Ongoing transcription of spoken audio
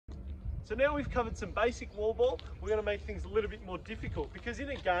So now we've covered some basic wall ball, we're going to make things a little bit more difficult, because in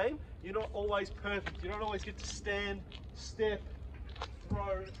a game, you're not always perfect. You don't always get to stand, step, throw,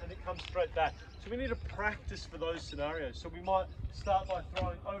 and it comes straight back. So we need to practice for those scenarios. So we might start by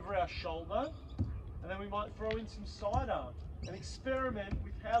throwing over our shoulder, and then we might throw in some sidearm and experiment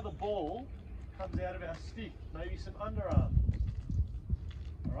with how the ball comes out of our stick, maybe some underarm.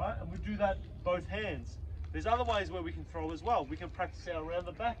 All right, and we do that both hands. There's other ways where we can throw as well. We can practice our around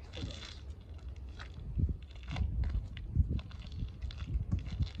the back for those.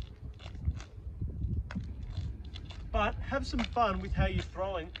 But have some fun with how you're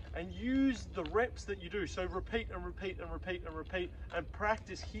throwing and use the reps that you do. So repeat and repeat and repeat and repeat and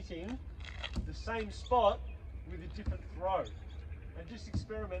practice hitting the same spot with a different throw. And just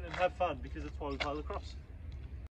experiment and have fun, because that's why we play lacrosse.